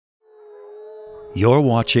You're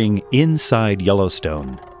watching Inside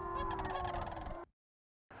Yellowstone.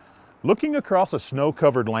 Looking across a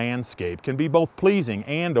snow-covered landscape can be both pleasing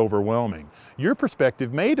and overwhelming. Your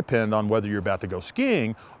perspective may depend on whether you're about to go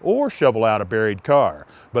skiing or shovel out a buried car,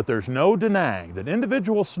 but there's no denying that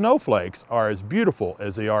individual snowflakes are as beautiful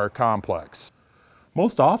as they are complex.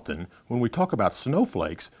 Most often, when we talk about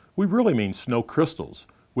snowflakes, we really mean snow crystals,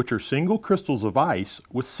 which are single crystals of ice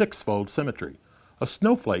with six-fold symmetry. A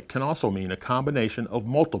snowflake can also mean a combination of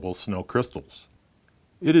multiple snow crystals.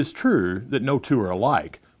 It is true that no two are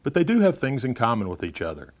alike, but they do have things in common with each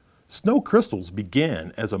other. Snow crystals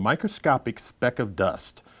begin as a microscopic speck of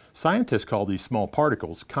dust. Scientists call these small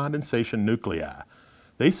particles condensation nuclei.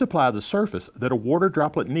 They supply the surface that a water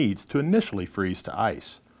droplet needs to initially freeze to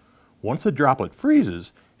ice. Once a droplet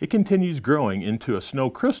freezes, it continues growing into a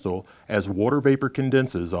snow crystal as water vapor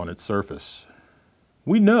condenses on its surface.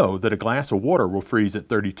 We know that a glass of water will freeze at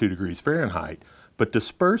 32 degrees Fahrenheit, but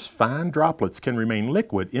dispersed fine droplets can remain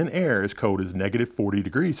liquid in air as cold as -40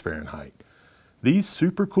 degrees Fahrenheit. These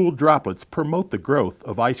supercooled droplets promote the growth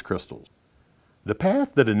of ice crystals. The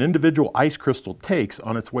path that an individual ice crystal takes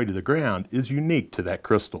on its way to the ground is unique to that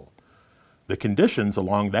crystal. The conditions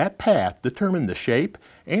along that path determine the shape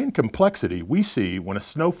and complexity we see when a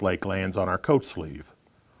snowflake lands on our coat sleeve.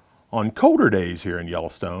 On colder days here in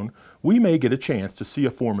Yellowstone, we may get a chance to see a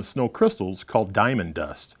form of snow crystals called diamond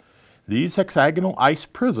dust. These hexagonal ice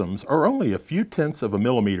prisms are only a few tenths of a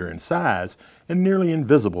millimeter in size and nearly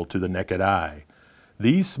invisible to the naked eye.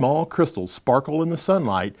 These small crystals sparkle in the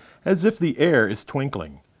sunlight as if the air is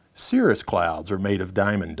twinkling. Cirrus clouds are made of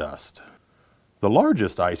diamond dust. The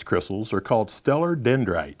largest ice crystals are called stellar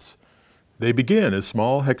dendrites. They begin as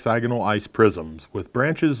small hexagonal ice prisms with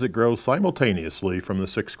branches that grow simultaneously from the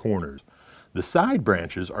six corners. The side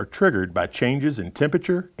branches are triggered by changes in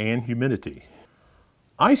temperature and humidity.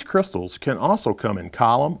 Ice crystals can also come in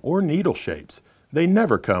column or needle shapes. They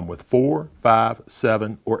never come with 4, 5,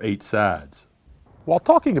 7, or 8 sides. While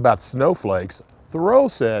talking about snowflakes, Thoreau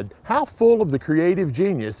said, "How full of the creative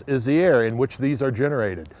genius is the air in which these are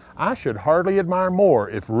generated. I should hardly admire more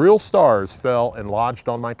if real stars fell and lodged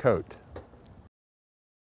on my coat."